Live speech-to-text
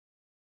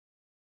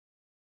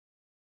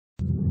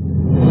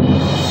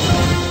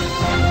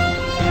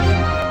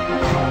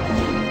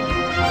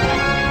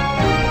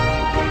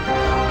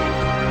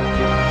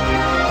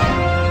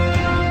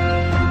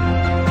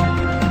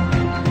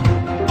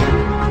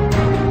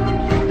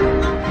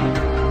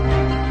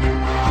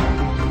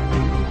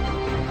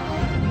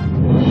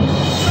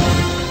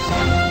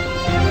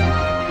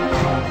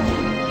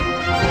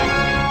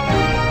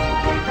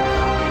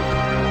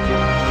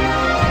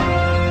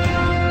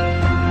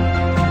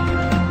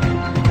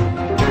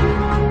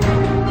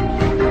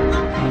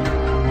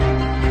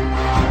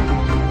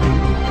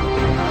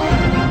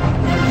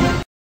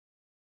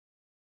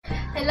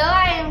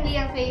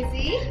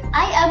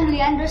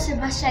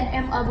Sebastian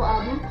M. Abu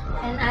Abu.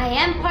 And I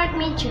am Park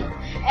Minchu.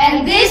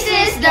 And this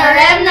is the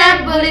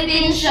Remnant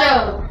Bulletin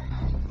Show.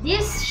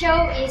 This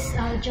show is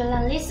a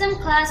journalism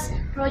class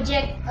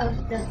project of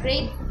the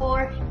grade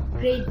 4,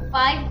 grade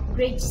 5,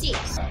 grade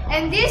 6.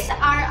 And these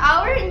are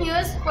our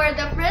news for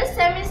the first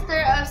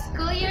semester of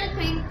school year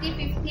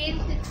 2015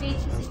 to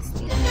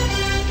 2016.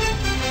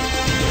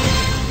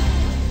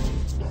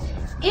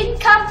 In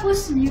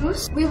campus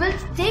news, we will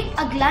take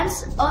a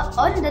glance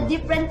on the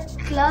different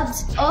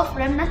clubs of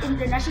Remnant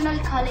International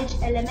College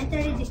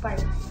Elementary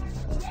Department.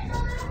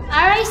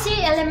 RIC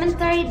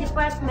Elementary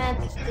Department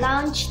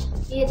launched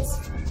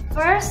its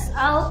first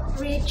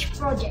outreach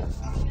project.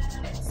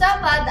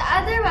 SAPA,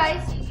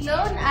 otherwise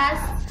known as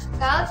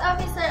Scout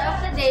Officer of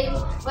the Day,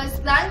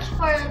 was launched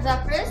for the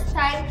first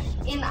time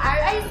in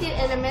RIC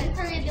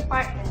Elementary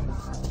Department.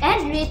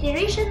 And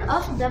reiteration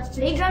of the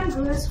playground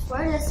rules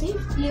for the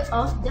safety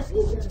of the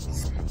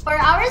playgrounds. For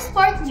our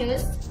sport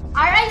news,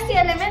 RIC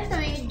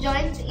Elementary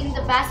joined in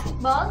the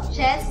basketball,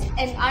 chess,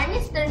 and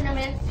arnis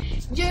tournament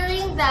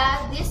during the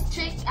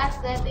district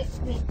athletic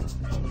meet.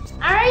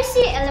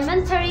 RIC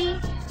Elementary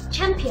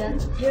champion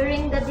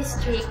during the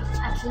district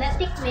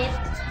athletic meet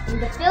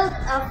in the field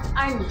of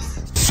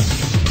arnis.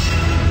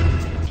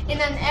 In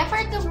an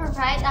effort to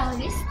provide a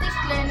holistic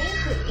learning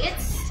to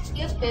its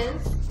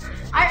pupils,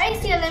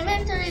 RIC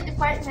Elementary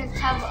Department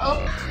have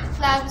opened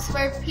clubs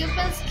where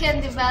pupils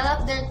can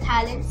develop their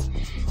talents.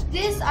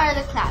 These are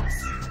the clubs.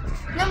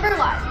 Number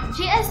 1,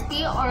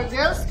 GSP or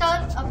Girl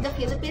Scout of the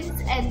Philippines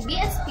and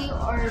BSP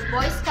or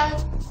Boy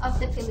Scout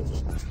of the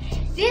Philippines.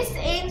 This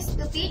aims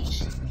to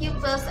teach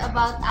pupils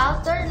about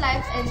outdoor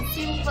life and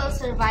simple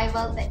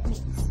survival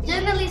techniques.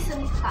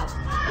 Journalism Club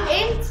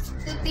aims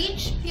to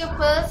teach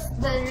pupils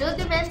the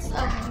rudiments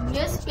of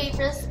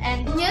newspapers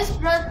and news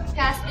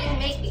broadcasting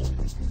making.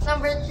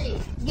 Number 3,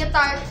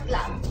 Guitar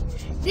Club.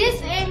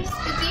 This aims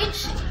to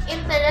teach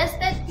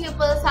interested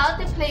pupils how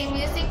to play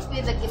music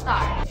with the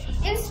guitar.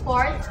 In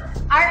sports,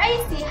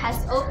 RIC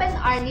has opened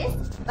arnis,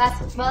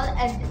 basketball,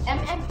 and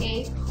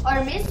MMA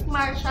or Mixed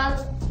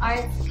Martial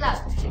Arts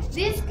Club.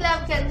 This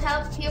club can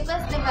help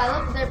pupils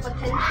develop their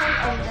potential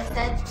on the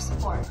said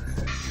sport.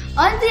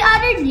 On the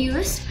other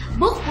news,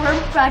 Bookworm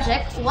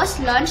Project was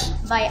launched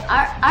by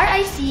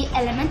RIC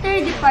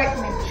Elementary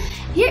Department.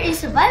 Here is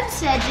Van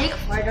Cedric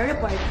for the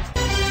report.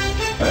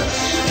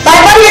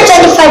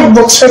 525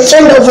 books were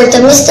turned over to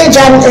Mr.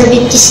 John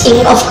Irving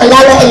Tising of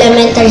Colala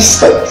Elementary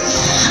School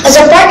as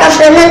a part of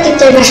Remnant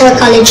International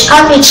College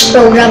outreach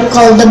program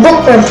called the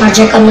Bookworm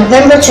Project on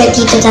November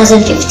 20,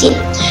 2015.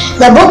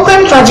 The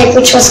Bookworm Project,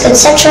 which was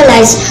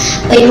conceptualized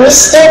by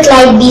Mr.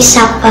 Clyde B.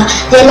 Sakpa,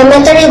 the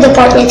elementary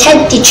department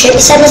head teacher,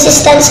 is an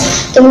assistance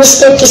to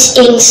Mr.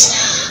 Tising's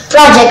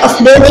project of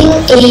building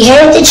a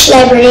heritage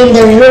library in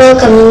the rural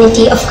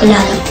community of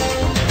Colala.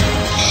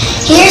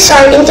 Here's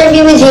our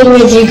interview with him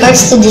with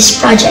regards to this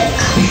project.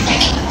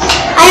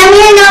 I am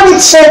here now with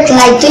Sir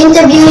Clyde to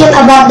interview him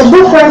about the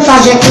Bookworm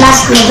Project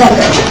last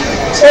November.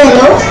 Sir,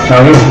 hello.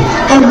 How are you?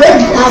 I'm good.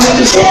 How about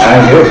you, sir?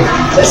 I'm good.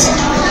 Yes, sir.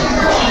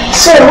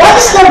 Sir, what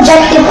is the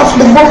objective of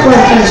the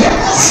Bookworm Project?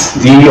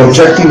 The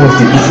objective of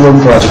the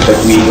Bookworm Project that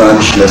we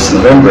launched last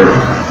November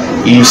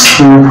is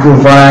to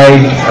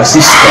provide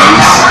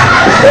assistance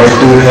or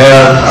to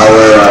help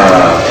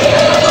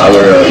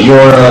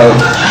your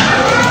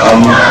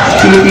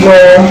Filipino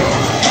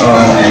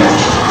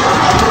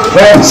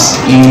friends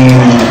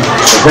in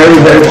a very,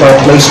 very far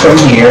place from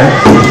here,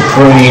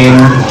 wherein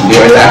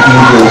they are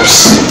lacking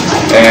books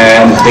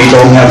and they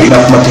don't have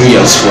enough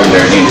materials for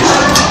learning.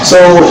 So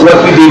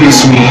what we did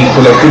is we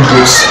collected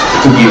books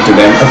to give to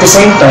them. At the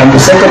same time, the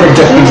second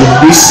objective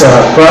of this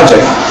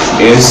project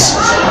is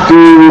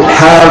to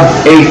have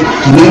a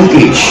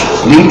linkage.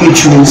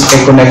 Linkage means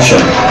a connection.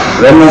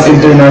 Remnant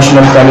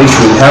International College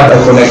will have a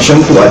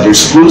connection to other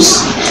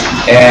schools,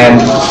 and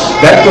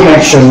that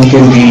connection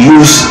can be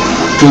used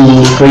to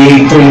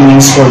create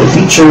trainings for the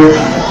teacher,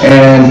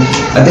 and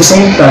at the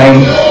same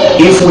time,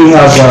 if we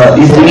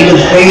need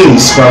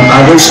trainings from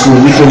other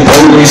schools, we can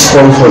always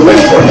call for them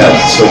for that.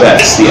 So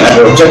that's the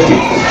other objective.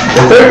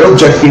 The third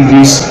objective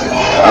is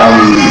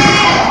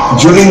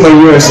during my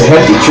year as a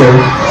head teacher,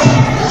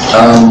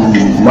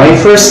 my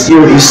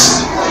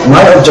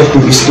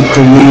objective is to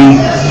create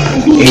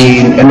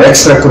an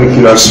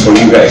extracurriculars for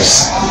you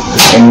guys.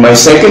 In my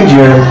second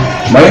year,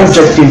 my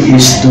objective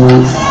is to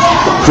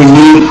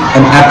create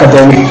an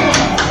academic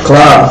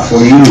club for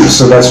you.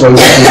 So that's why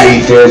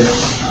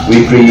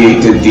we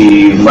created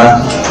the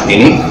Math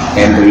Clinic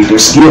and the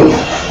Reader's Guild.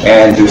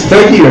 And the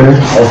third year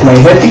of my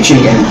head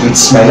teaching, and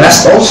it's my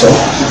last also,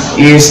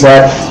 is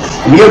that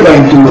my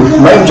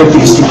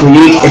objective is to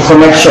create a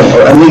connection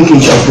or a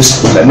linkage of the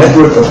school, a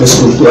network of the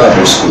school to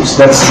other schools.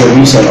 That's the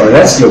reason, or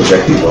that's the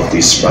objective of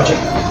this project.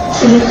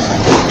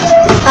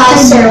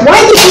 Sir, why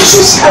did you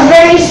choose a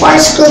very far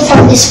school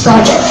from this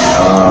project?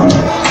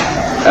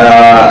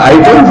 I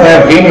don't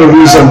have any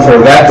reason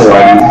for that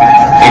one,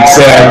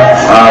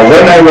 except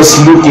when I was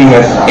looking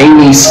at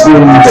any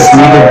school that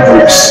needed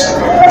books,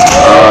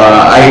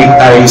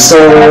 I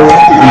saw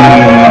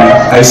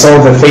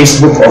the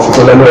Facebook of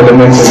Colano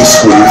Elementary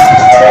School,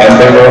 and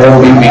they were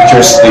holding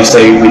pictures. They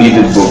say we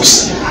needed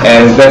books,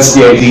 and that's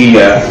the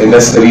idea, and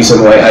that's the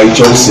reason why I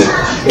chose it.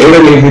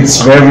 Even if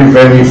it's very,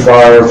 very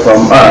far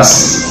from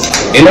us,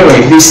 in a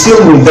way, they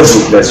still need the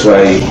book. That's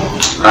why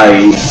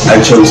I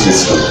chose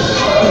this book.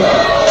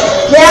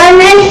 There are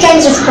many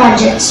kinds of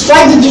projects.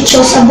 Why did you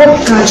choose a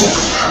book project?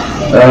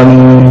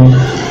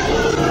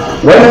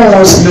 When I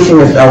was looking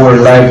at our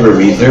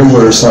library, there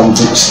were some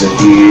books that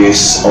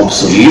is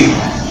obsolete.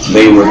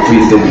 They were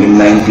printed in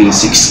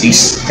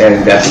 1960s,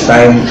 and at the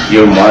time,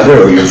 your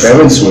mother or your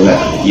parents were not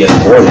yet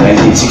born,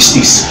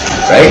 1960s,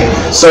 right?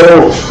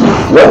 So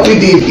what we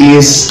did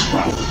is,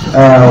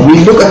 we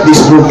look at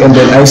this book, and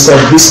then I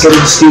said, this can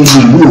still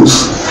be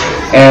used,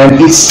 and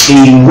it's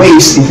a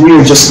waste if we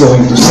are just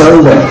going to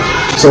sell them.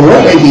 So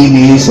what I did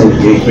is I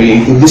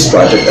created this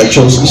project. I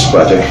chose this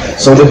project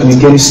so that we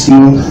can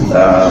still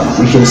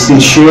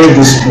share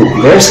this book.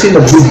 There's still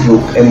a good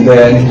book, and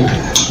then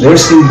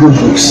there's still good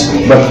books.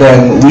 But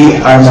then we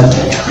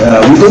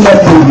do not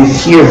need it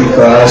here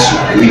because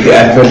with the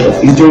advent of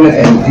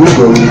internet and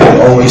Google, we can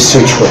always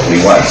search what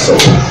we want. So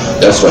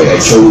that's why I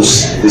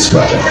chose this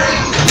project.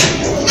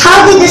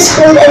 How did the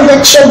school and the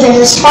children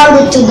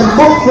respond to the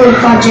bookworm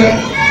project?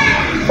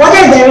 What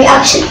are the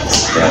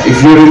reactions?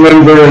 If you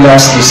remember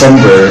last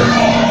December,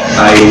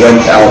 I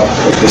went out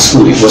of the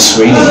school. It was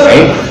raining,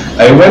 right?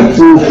 I went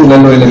to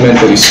Colano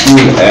Elementary School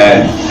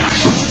and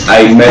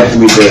I met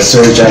with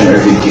Sir John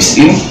Irvin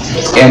Kisting,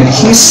 and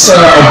his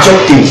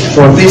objective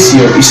for this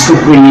year is to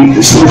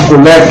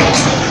collect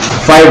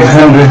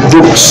 500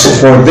 books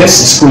for this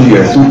school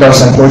year,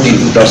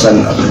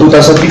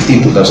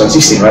 2015,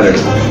 2016 rather.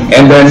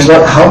 And then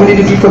how many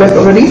did we collect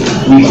already?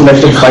 We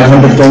collected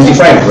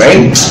 525,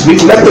 right? We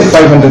collected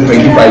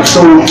 525.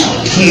 So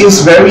he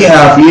is very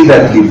happy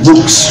that the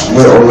books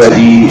were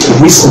already,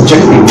 his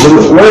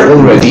objective were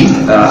already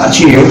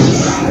achieved.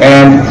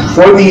 And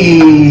for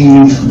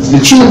the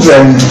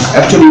children,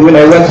 actually when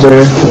I went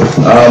there,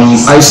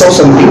 I saw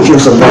some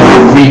pictures of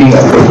them reading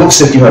the books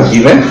that you have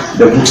given,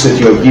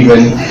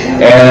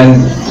 and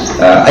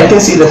I can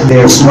see that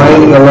they're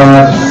smiling a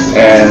lot,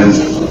 and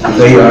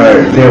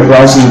they're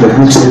browsing the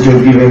books that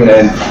you're giving,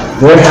 and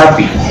they're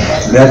happy.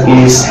 That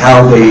is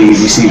how they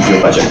receive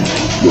your budget.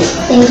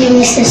 Thank you,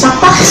 Mr.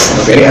 Sapax.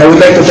 Okay, I would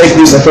like to take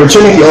this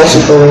opportunity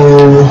also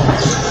to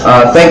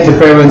thank the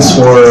parents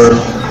for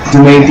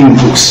donating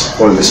books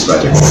for this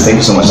project. Thank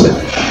you so much.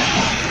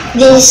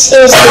 This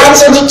is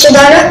Nancy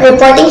Chudano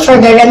reporting for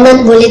the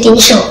Remnant Bulletin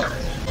Show.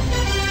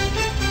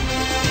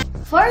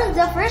 For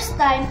the first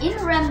time in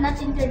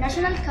Remnant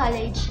International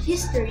College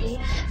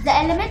history, the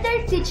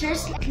elementary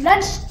teachers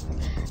launched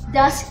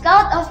the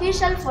Scout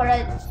Official for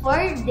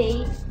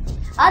Day,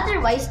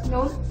 otherwise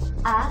known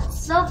as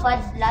SOFAD,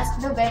 last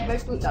November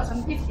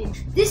 2015.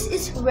 This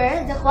is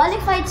where the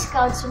qualified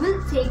scouts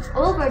will take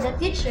over the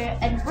teacher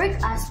and work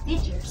as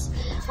teachers.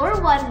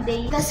 For one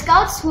day, the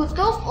scouts who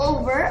took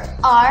over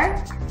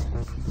are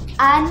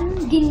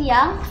Anne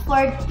Ginyang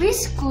for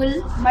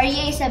preschool,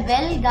 Maria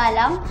Isabel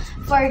Galang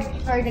for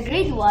the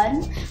grade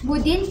 1,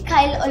 Budin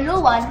Kyle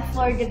Olowan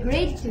for the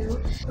grade 2,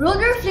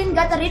 Roger Flynn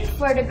Gatarin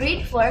for the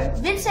grade 4,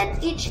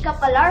 Vincent H.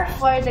 Kapalar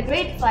for the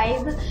grade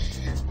 5,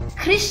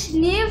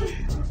 Krishniv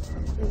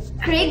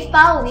Craig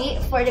Pawi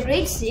for the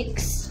grade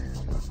 6,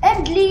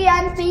 and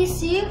Lian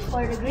Pacey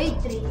for the grade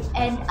 3,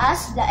 and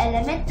as the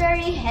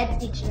elementary head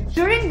teacher.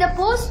 During the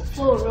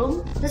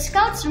post-forum, the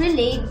scouts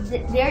relayed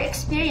their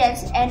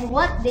experience and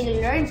what they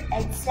learned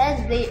and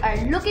said they are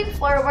looking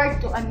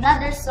forward to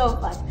another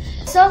SOFAD.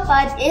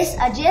 SOFAD is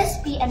a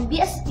GSP and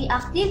BSP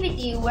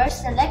activity where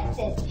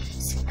selected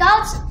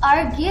scouts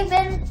are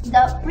given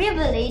the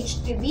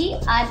privilege to be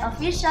an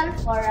official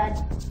for a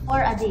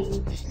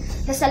day.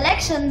 The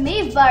selection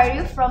may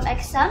vary from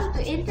exam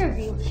to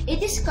interview.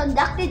 It is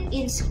conducted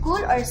in school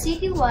or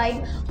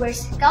citywide, where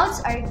scouts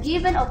are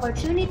given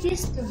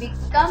opportunities to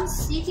become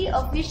city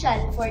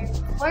official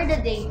for the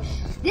day.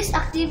 This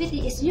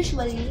activity is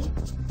usually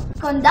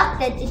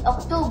conducted in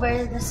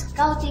October, the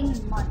scouting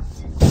month.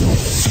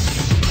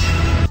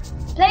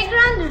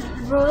 Playground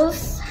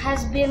rules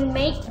has been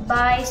made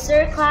by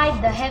Sir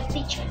Clyde, the head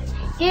teacher.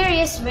 Here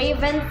is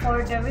Raven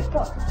for the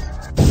report.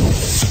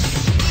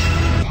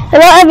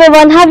 Hello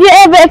everyone, have you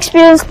ever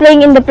experienced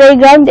playing in the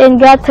playground and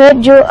got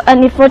hurt due to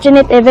an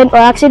unfortunate event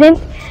or accident?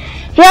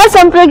 Here are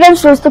some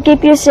playground rules to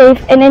keep you safe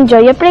and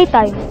enjoy your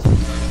playtime.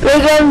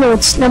 Playground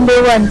notes. Number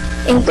 1.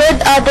 Include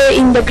other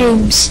in the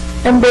games.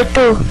 Number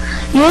 2.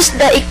 Use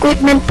the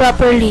equipment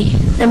properly.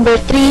 Number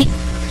 3.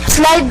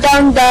 Slide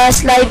down the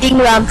sliding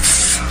ramp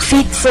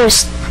feet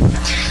first.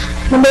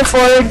 Number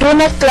 4. Do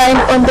not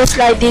climb on the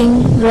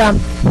sliding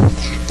ramp.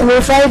 Number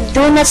 5.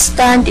 Do not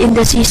stand in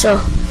the seesaw.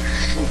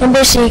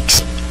 Number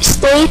 6.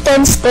 Stay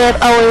 10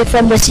 steps away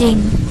from the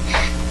scene.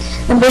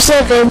 Number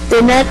 7.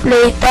 Do not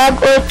play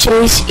tag or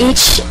chase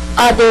each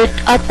other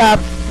atop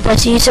the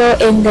seesaw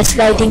and the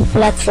sliding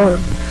platform.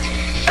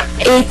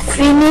 8.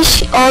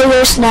 Finish all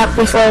your snack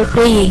before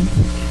playing.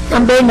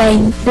 Number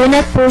 9, do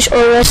not push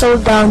or wrestle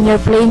down your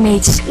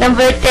playmates.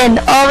 Number 10,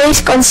 always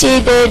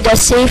consider the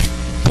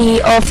safety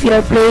of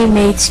your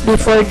playmates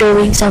before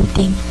doing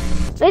something.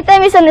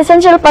 Playtime is an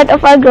essential part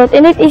of our growth,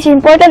 and it is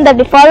important that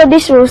we follow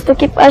these rules to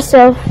keep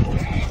ourselves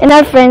and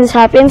our friends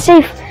happy and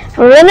safe.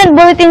 For Remnant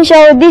Bulletin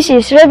Show, this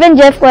is Reverend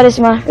Jeff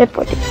Quaresma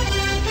reporting.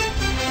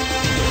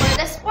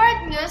 For the sport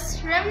news,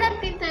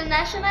 Remnant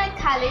International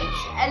College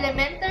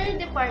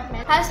Elementary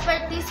Department has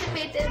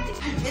participated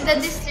in the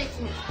district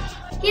meet.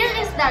 Here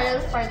is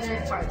Daryl for the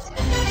report.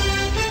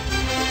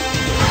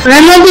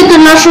 Remnant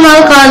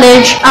International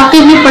College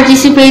actively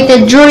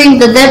participated during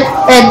the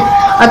DepEd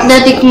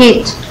athletic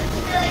meet,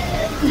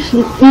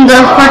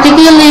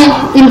 particularly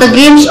in the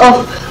games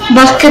of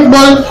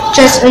basketball,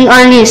 chess, and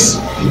arnis.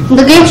 In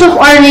the games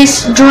of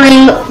arnis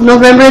during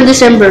November and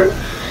December,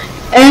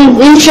 and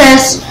in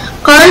chess,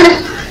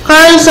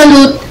 Carl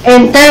Salute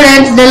and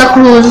Terence De La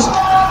Cruz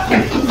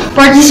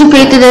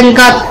participated and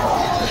got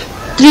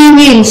 3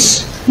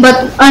 wins.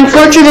 But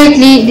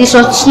unfortunately, this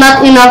was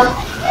not enough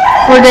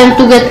for them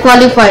to get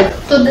qualified.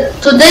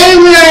 Today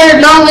we are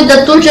now with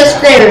the 2 chess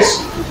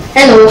players.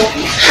 Hello.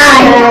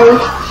 Hi.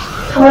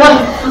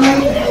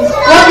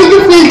 What did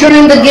you feel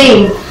during the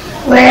game?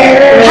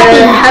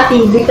 We're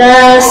happy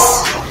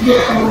because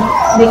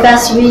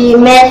we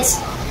meet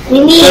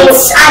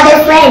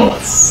other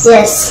friends.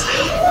 Yes.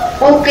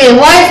 Okay,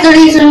 what is the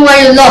reason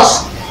why you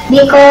lost?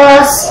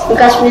 Because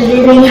we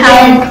didn't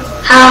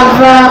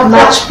have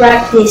much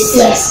practice.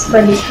 Yes,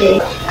 for this day.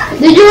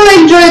 Did you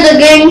enjoy the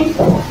game?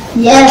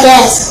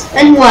 Yes.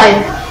 And why?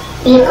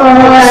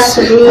 Because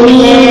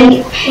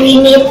we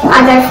meet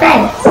other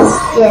friends.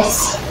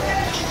 Yes.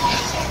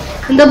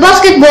 In the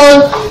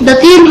basketball, the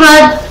team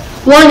had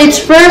won its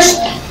first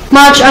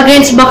match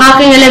against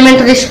Bakaking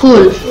Elementary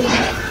School,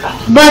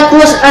 but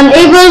was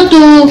unable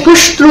to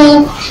push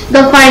through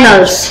the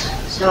finals.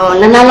 So,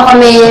 nanalo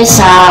kami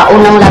sa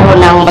unang laro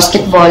ng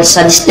basketball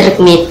sa district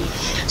meet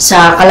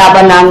sa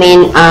kalaban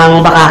namin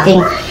ang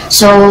Bakaking.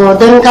 So,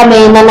 doon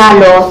kami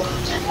nanalo,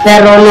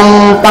 pero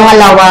nung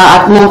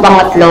pangalawa at nung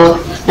pangatlo,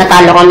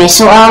 natalo kami.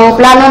 So, ang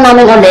plano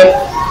namin ulit,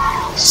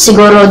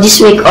 siguro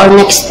this week or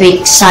next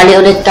week, sali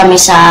ulit kami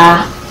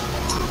sa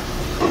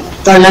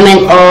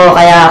tournament o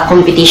kaya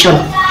competition.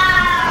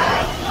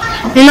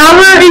 In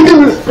our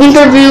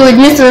interview with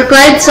Mr.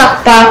 Clyde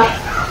Sakpa,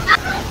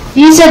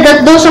 he said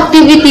that those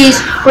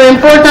activities were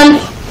important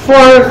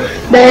for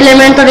the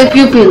elementary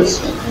pupils.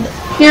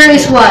 Here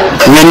is why.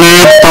 We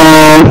need to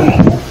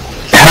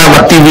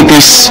have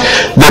activities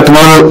that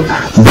will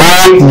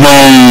break the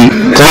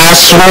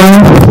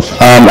classroom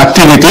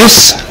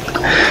activities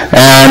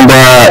and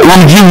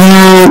will give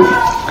you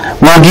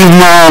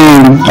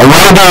a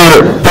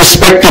wider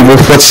perspective of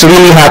what's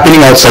really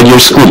happening outside your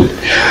school.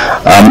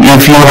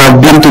 If you have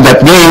been to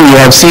that game, you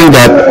have seen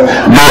that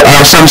there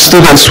are some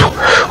students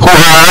who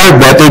are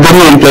better than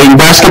you in playing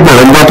basketball.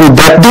 And what would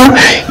that do?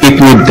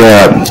 It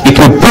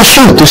would push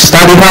you to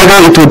study harder.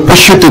 It would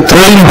push you to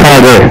train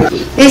harder.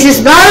 This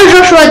is Daryl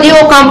Joshua Di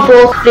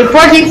Ocampo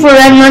reporting for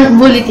Remnant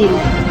Bulletin.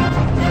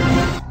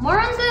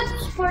 More on the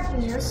sport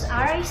news,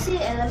 RIC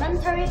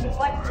Elementary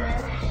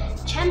Department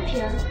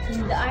champion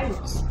in the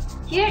arms.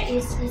 Here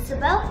is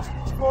Isabel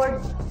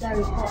for the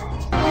report.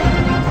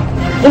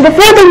 In the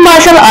field of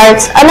martial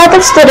arts, a lot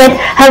of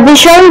students have been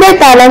showing their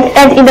talent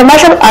and in the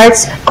martial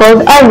arts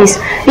called armies.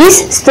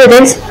 These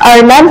students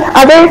are none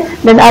other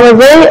than our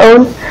very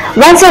own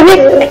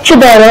Vansavic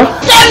Chudero,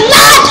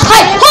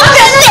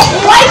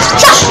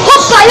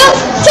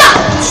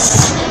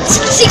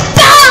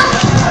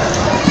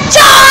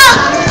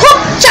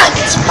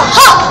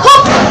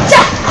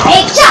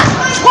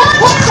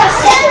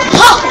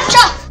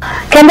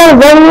 Kendall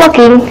Von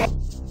Walking,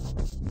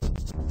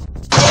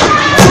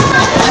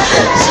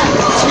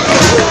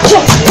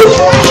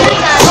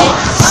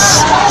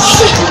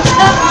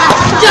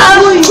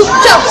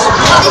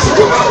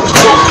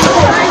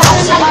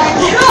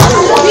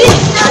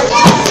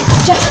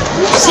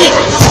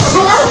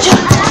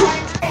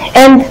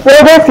 and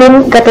Wilbur Flynn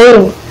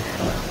Gatoring.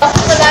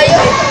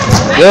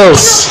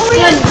 Yes.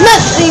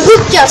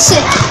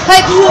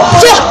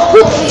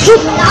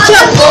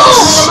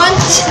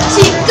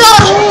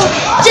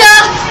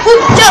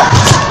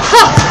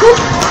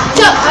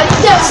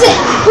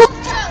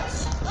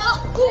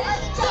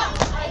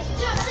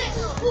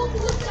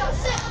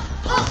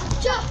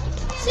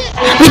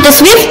 With a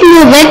swift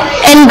movement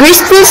and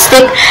graceful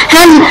stick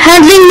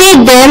handling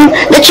made them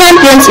the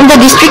champions in the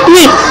district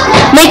meet,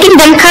 making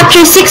them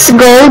capture 6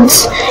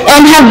 golds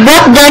and have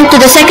brought them to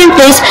the 2nd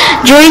place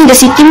during the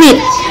city meet.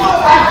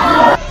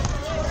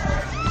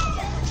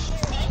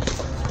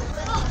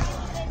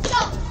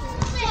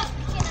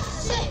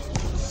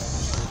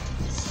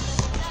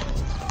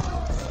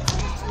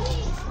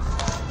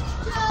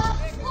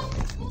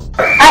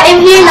 I am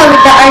here now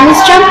with the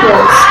Arnis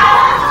champions.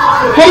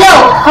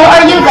 Hello, how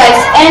are you guys?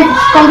 And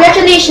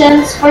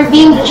congratulations for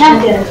being the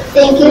champion.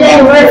 Thank you,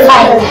 and we're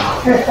fine.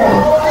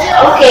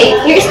 Okay,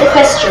 here's the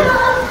question.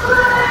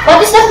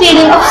 What is the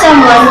feeling of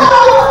someone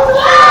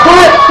who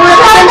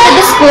represents to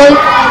the school,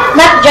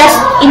 not just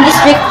in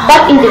district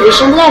but in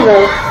division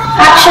level.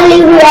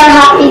 Actually, we are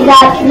happy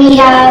that we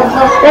have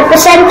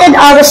represented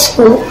our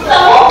school.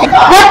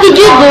 What did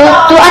you do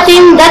to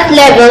attain that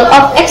level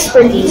of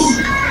expertise?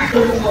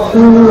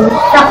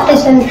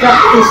 Practice and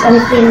practice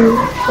until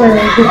we're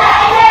good.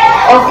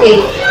 Okay,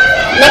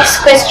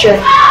 next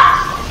question.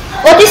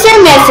 What is your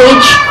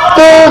message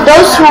to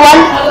those who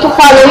want to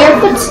follow your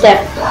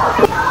footsteps?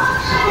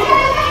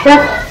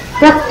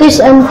 Practice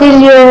until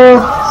you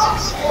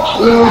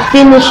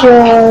finish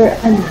your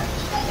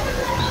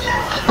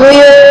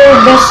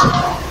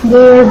do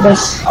your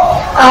best.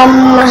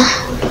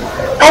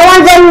 I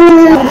want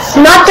them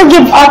not to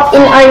give up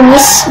in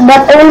armies,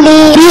 but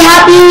only be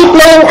happy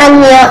playing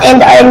Anyo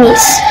and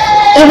armies.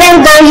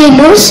 Even though you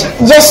lose,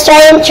 just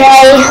try and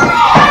try,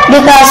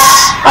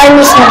 because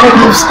armies never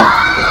gives up.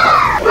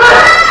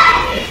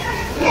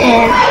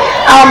 And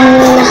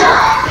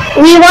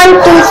we want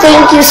to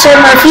thank you, Sir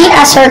Murphy,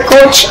 as our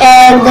coach,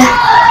 and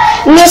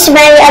Miss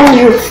Mary Ann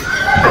Ruth.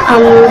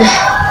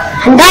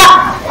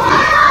 Handa!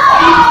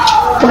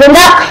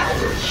 Maganda!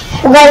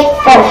 Okay,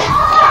 go.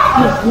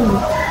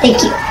 Thank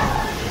you.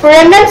 For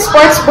Remnant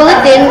Sports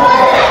Bulletin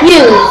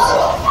News,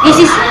 this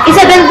is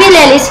Isabel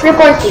Vilelis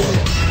reporting.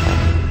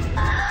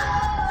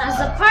 As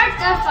a part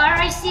of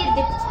RIC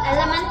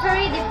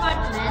Elementary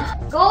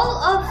Department, goal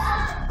of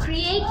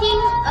creating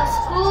a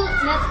school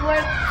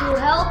network to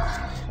help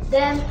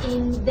them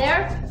in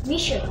their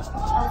mission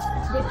of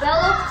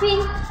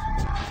developing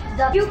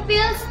the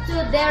pupils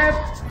to their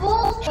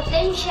full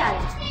potential.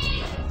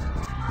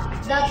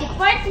 The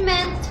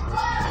department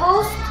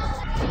hosts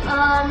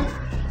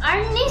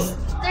Arnis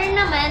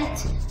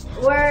tournament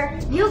where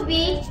UB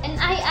and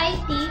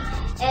IIT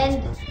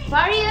and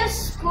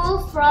various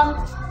schools from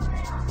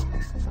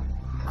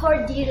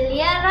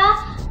Cordillera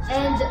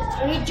and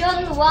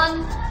Region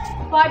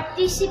 1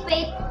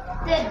 participated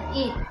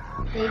in.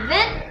 The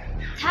event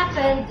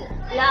happened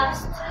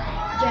last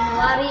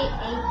January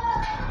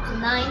 8 to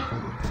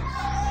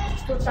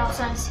 9,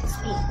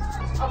 2016.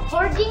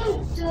 According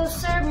to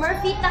Sir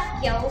Murphy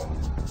Takyo,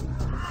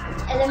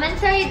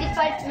 Elementary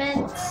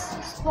Department's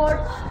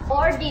Sport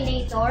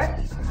Coordinator,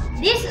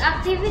 this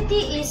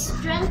activity is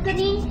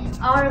strengthening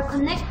our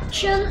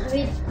connection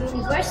with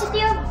University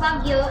of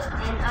Baguio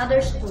and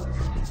other schools.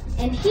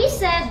 And he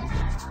said,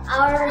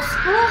 our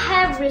school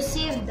have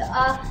received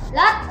a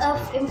lot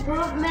of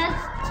improvement,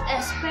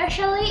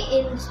 especially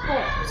in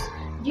sports,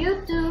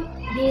 due to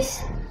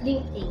this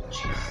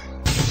linkage.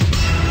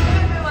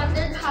 Ever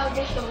wondered how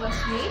the show was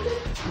made?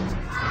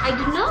 I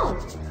don't know.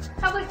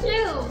 How about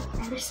you?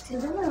 I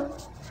still don't know.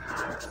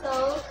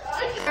 So,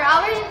 for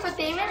our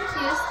infotainment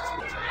news,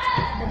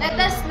 let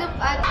us look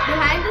at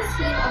behind the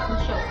scene of the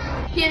show.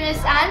 Here is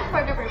Anne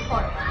for the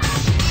report.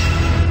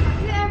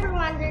 Have you ever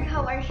wondered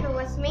how our show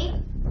was made?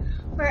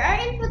 For our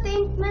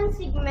infotainment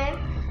segment,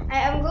 I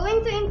am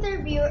going to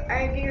interview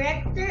our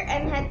director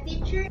and head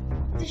teacher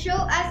to show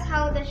us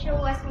how the show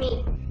was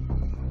made.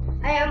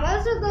 I am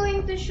also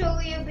going to show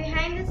you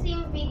behind the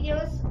scene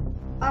videos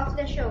of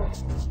the show.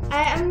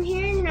 I am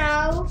here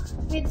now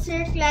with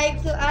Sir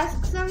Clive to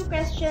ask some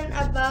questions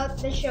about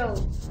the show.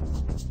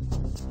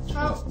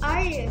 How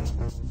are you?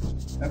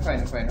 I'm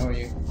fine. How are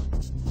you?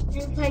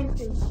 I'm fine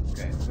too.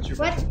 Okay. What's your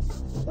question?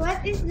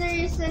 What is the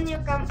reason you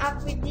come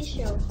up with this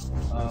show?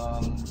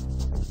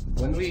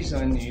 One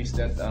reason is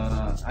that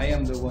I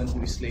am the one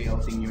who is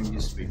layouting your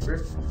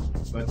newspaper,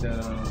 but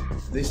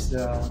this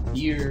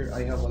year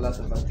I have a lot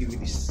of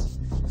activities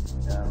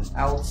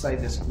outside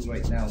the school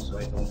right now, so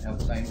I don't have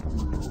time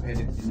to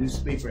edit the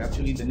newspaper.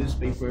 Actually, the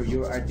newspaper,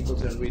 your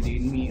articles are already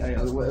in me. It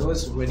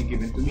was already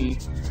given to me.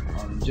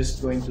 I'm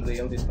just going to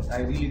lay out it, but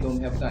I really don't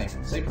have time.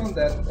 Aside from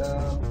that,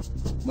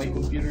 my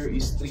computer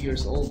is 3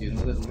 years old. You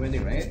know that already,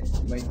 right?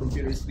 My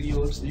computer is 3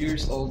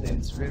 years old, and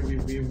it's very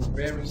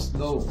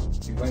slow.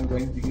 If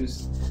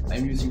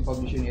I'm using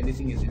publishing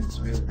editing, it's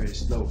very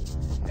slow,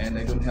 and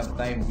I don't have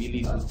time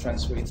really to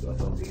transfer it to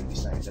Adobe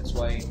InDesign. That's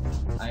why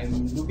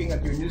I'm looking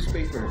at your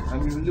newspaper.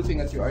 I'm looking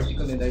at your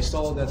article, and I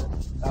saw that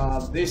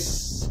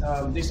this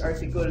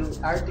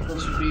article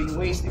should be in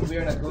waste if we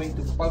are not going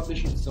to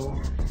publish it. So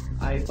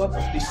I thought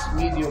of this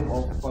medium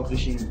of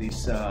publishing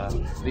these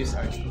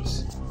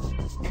articles.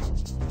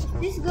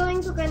 Is this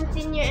going to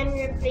continue and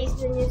replace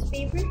the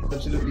newspaper?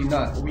 Absolutely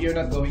not. We are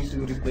not going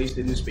to replace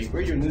the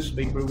newspaper. Your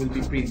newspaper will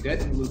be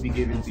printed and will be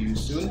given to you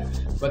soon.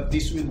 But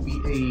this will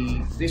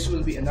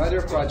be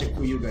another project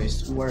for you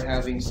guys who are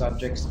having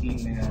subjects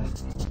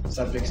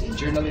in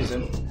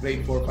journalism,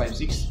 grade 4, 5,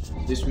 6.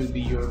 This will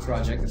be your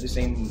project at the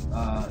same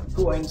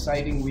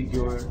coinciding with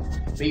your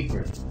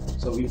paper.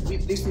 So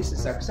if this is a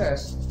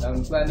success,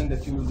 I'm planning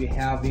that you will be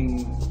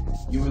having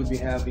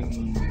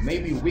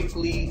maybe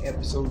weekly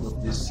episode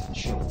of this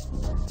show.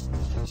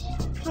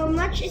 How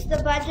much is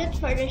the budget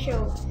for the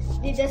show?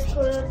 Did the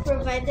school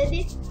provided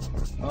it?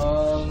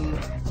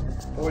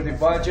 For the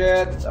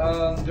budget,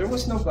 there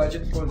was no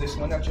budget for this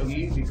one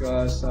actually,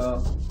 because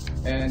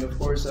and of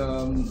course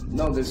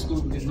no, the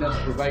school did not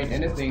provide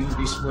anything.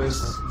 This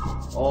was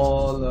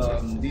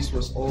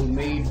all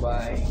made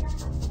by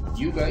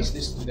you guys,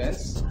 the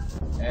students.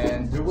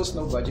 And there was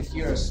no budget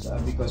here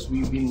because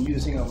we've been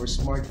using our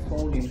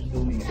smartphone in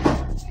filming it.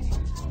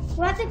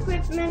 What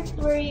equipment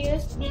were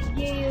used? Did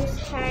you use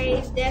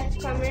high-def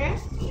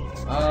cameras?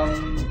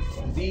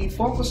 The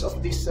focus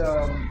of this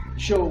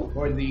show,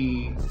 or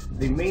the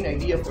main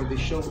idea for the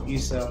show,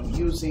 is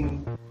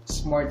using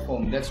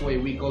smartphone. That's why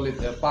we call it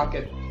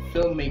pocket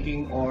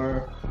filmmaking,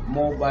 or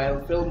mobile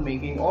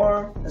filmmaking,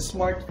 or a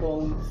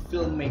smartphone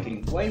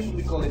filmmaking. Why do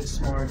we call it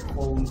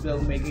smartphone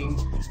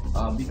filmmaking?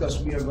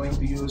 Because we are going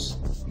to use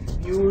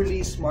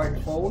purely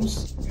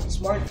smartphones.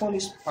 Smartphone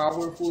is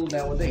powerful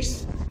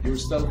nowadays. Your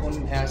cell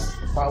phone has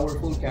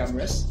powerful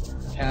cameras,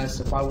 has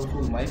a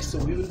powerful mic, so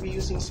we will be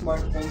using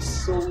smartphones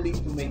solely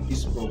to make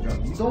this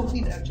program. We don't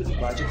need actually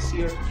budgets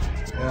here.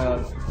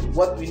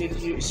 What we need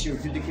here is your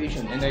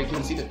dedication, and I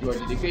can see that you are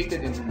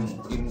dedicated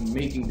in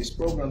making this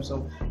program.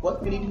 So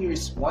what we need here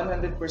is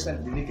 100%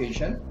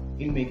 dedication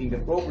in making the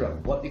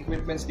program. What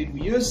equipments did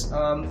we use?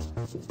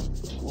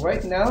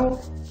 Right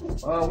now,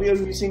 we are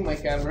using my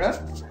camera,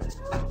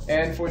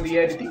 and for the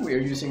editing, we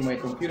are using my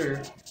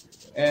computer.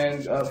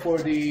 And for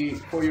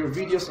your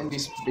videos and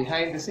this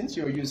behind the scenes,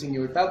 you're using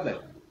your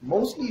tablet.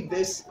 Mostly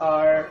these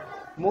are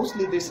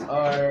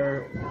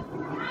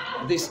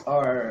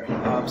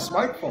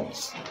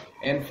smartphones.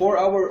 And for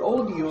our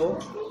audio,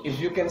 if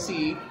you can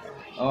see,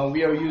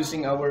 we are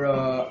using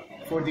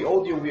for the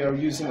audio, we are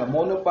using a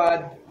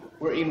monopod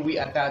wherein we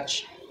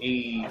attach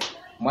a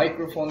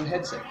microphone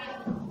headset.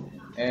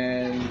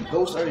 And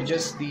those are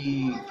just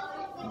the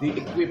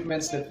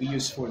equipments that we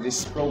use for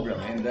this program.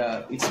 And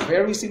it's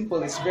very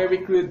simple, it's very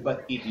crude,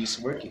 but it is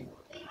working.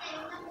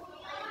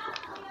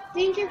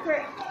 Thank you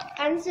for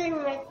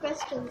answering my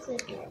questions, sir.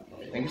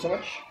 Thank you so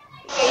much.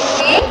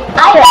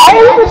 For our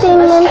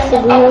entertainment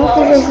segment,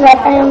 this is what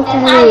I am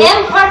telling you.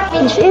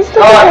 This is the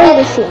behind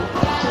the scene.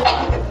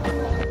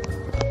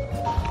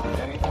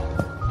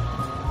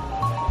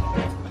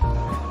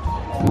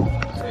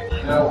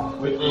 Now,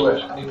 wait,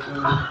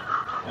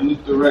 I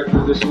need to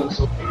record this one.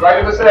 So,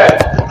 right with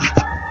that.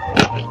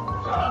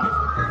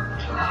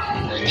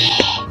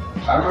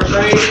 Number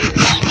 3.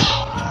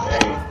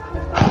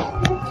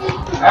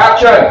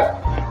 Action!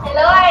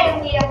 Hello, I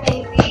am Leah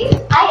Baby.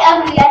 I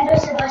am Leandro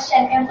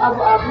Sebastian M.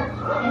 Abu Abu.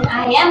 And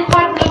I am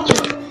Park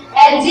Mitchell.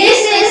 And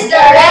this is the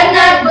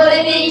Remnant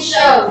Bulletin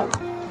Show.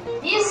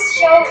 This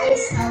show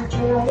is a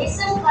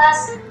journalism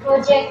class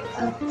project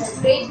of the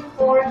grade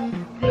 4,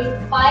 grade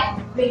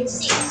 5, grade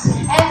 6.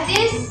 And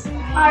these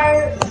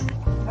are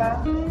 3.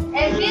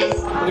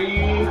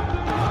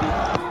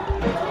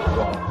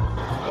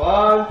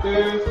 1,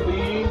 2,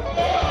 3.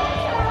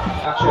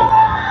 Action!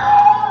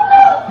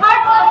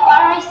 Part of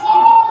RIC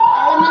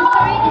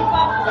Elementary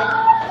Department,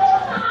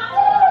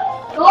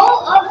 goal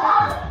of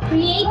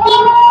creating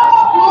a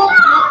school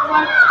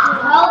network to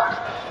help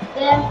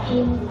them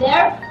in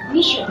their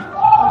mission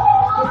of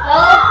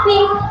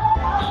developing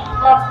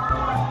the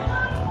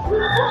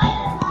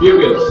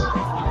pupils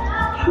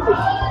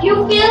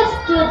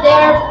to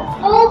their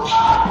full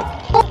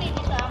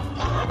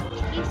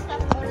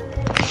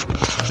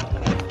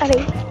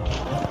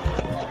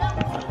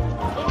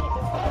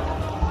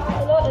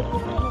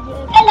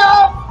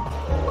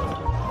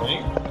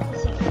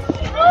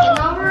in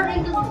our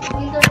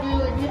interview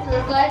with Mr.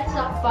 Clyde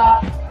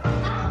Sakpa.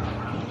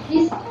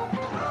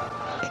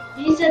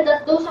 He said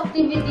that those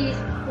activities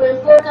were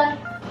important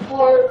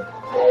for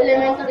the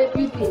elementary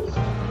pupils.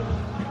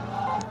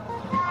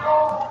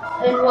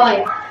 And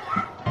why?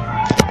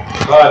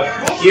 But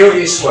here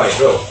is why,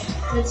 go.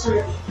 That's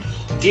right.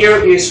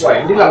 Here is why.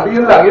 Hindi lang,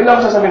 yun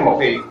lang sasabihin mo.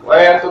 Okay,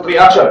 1, 2, 3,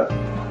 action.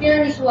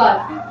 Here is why.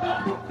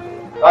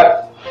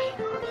 Cut.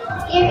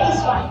 Here is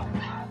why.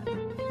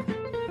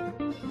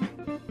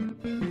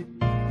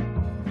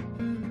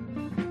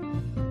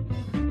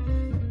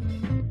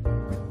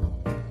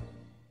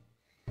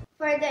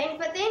 For the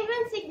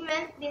infotainment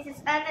segment, this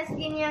is Anas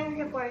Ginyang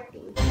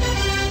reporting.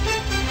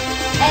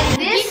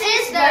 And this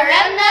is the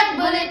Remnant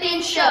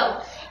Bulletin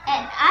Show.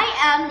 And I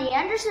am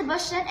Leandro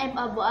Sebastian M.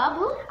 Abu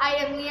Abu. I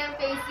am Liam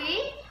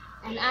Pacey.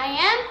 And I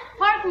am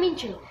Park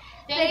Mitchell.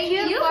 Thank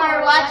you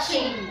for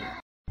watching.